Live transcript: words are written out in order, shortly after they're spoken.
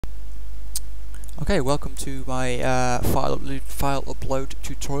Okay, welcome to my file upload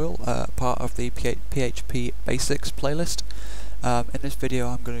tutorial, part of the PHP Basics playlist. In this video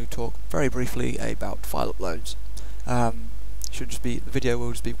I'm going to talk very briefly about file uploads. The video will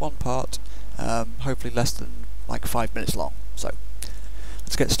just be one part, hopefully less than like 5 minutes long. So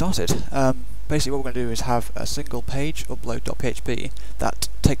let's get started. Basically what we're going to do is have a single page, upload.php, that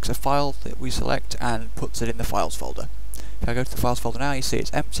takes a file that we select and puts it in the files folder. If I go to the files folder now, you see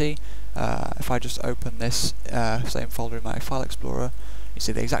it's empty. If I just open this same folder in my file explorer, you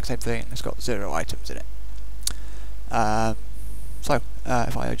see the exact same thing. It's got 0 items in it.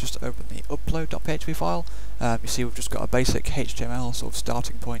 If I just open the upload.php file, you see we've just got a basic HTML sort of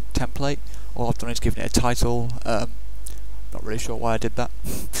starting point template. All I've done is given it a title. Not really sure why I did that.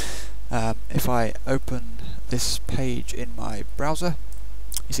 If I open this page in my browser,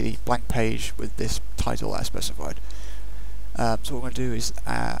 you see the blank page with this title I specified. So what we're going to do is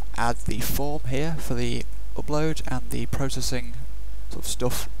add the form here for the upload and the processing sort of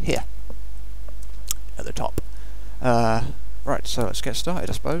stuff here at the top. Right, so let's get started,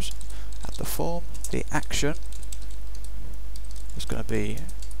 I suppose. Add the form, the action is going to be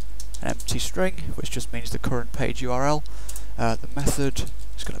an empty string, which just means the current page URL. The method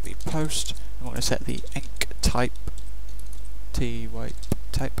is going to be post, and we're going to set the enc type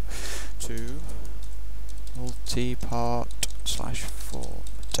type to multipart/form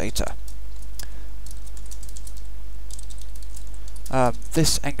data.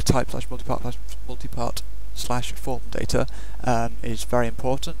 This enc type/multipart/form data is very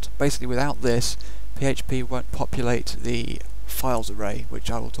important. Basically, without this, PHP won't populate the files array,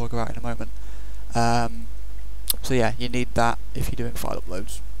 which I will talk about in a moment. So yeah, you need that if you're doing file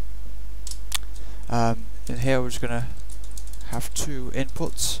uploads. In here, we're just going to have two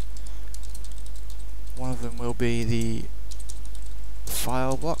inputs. One of them will be the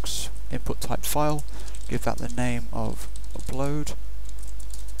file box, input type file, give that the name of upload.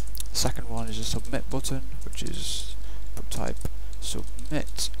 The second one is a submit button, which is input type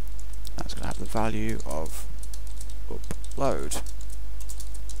submit. That's going to have the value of upload.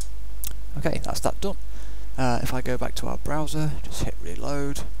 Okay, that's that done. If I go back to our browser, just hit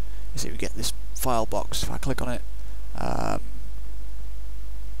reload, you see we get this file box. If I click on it,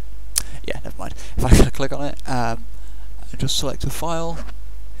 yeah, never mind. If I click on it and just select a file,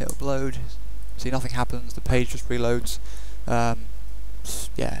 hit upload, see nothing happens, the page just reloads.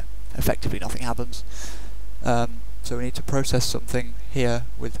 Yeah, effectively nothing happens. So we need to process something here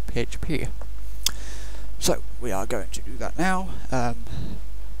with PHP. So we are going to do that now.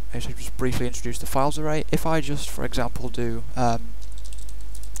 I should just briefly introduce the files array. If I just, for example, do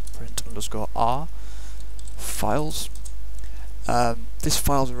print_r files, this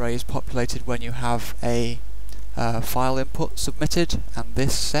files array is populated when you have a file input submitted and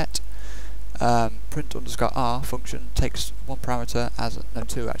this set. Print_r function takes one parameter,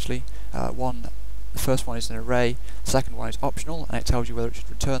 two actually. The first one is an array, the second one is optional, and it tells you whether it should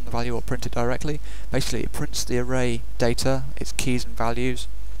return the value or print it directly. Basically, it prints the array data, its keys and values,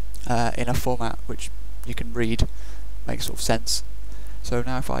 in a format which you can read, makes sort of sense. So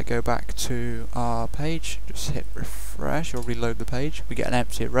now if I go back to our page, just hit refresh or reload the page, we get an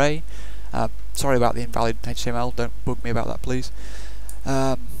empty array. Sorry about the invalid HTML, don't bug me about that please.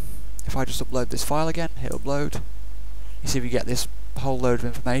 If I just upload this file again, hit upload, you see we get this whole load of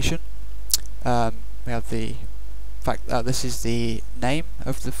information. We have the fact that this is the name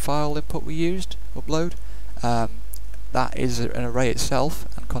of the file input we used, upload. That is an array itself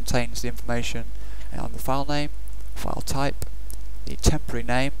and contains the information on the file name, file type, the temporary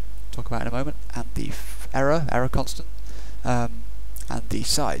name, talk about in a moment, and the error constant, and the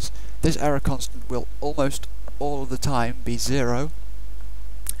size. This error constant will almost all of the time be 0.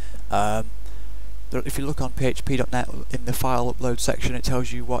 If you look on php.net in the file upload section, it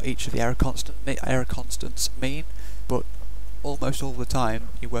tells you what each of the error constants mean, but almost all the time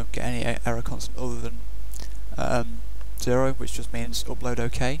you won't get any error constant other than 0, which just means upload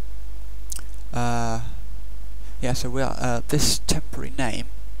OK. Yeah, so we are, this temporary name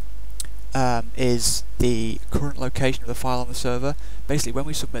is the current location of the file on the server. Basically, when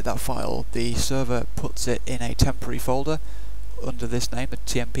we submit that file, the server puts it in a temporary folder under this name, the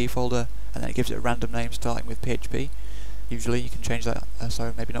TMP folder, and then it gives it a random name starting with PHP. Usually, you can change that,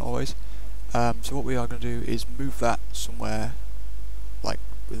 so maybe not always. So what we are going to do is move that somewhere, like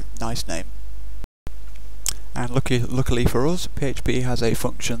with a nice name. And luckily for us, PHP has a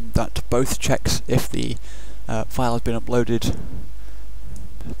function that both checks if the file has been uploaded,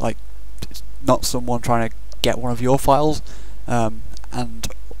 like it's not someone trying to get one of your files, and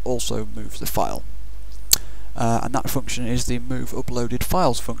also moves the file. And that function is the move uploaded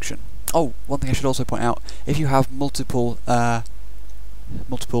files function. Oh, one thing I should also point out: if you have multiple file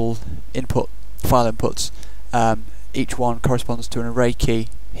inputs, each one corresponds to an array key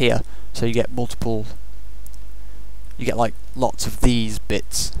here, so you get multiple. You get like lots of these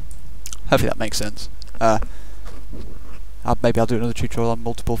bits. Hopefully that makes sense. Maybe I'll do another tutorial on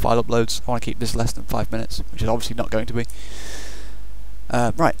multiple file uploads. I want to keep this less than 5 minutes, which is obviously not going to be.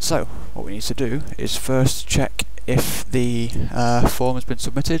 Right, so what we need to do is first check if the form has been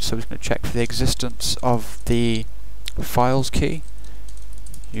submitted. So we're going to check for the existence of the files key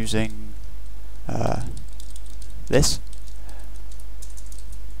using this.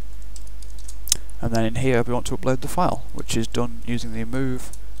 And then in here we want to upload the file, which is done using the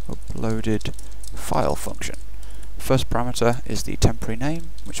move uploaded file function. First parameter is the temporary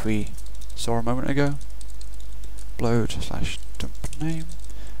name, which we saw a moment ago. Upload/dump name.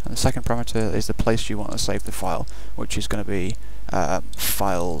 And the second parameter is the place you want to save the file, which is going to be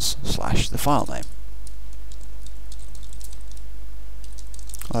files/the file name.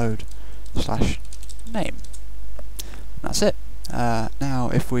 Load/name. That's it.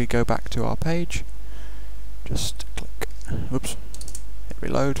 Now if we go back to our page, just click, hit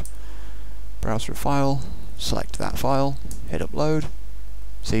reload, browse through file, select that file, hit upload.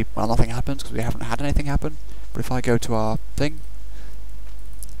 See, well, nothing happens because we haven't had anything happen. But if I go to our thing,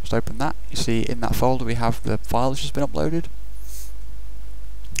 just open that, you see in that folder we have the file that's just been uploaded.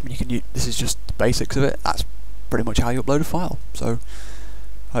 And you can this is just the basics of it. That's pretty much how you upload a file. So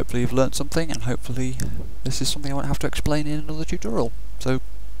hopefully you've learnt something, and hopefully this is something I won't have to explain in another tutorial. So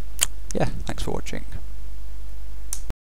yeah, thanks for watching.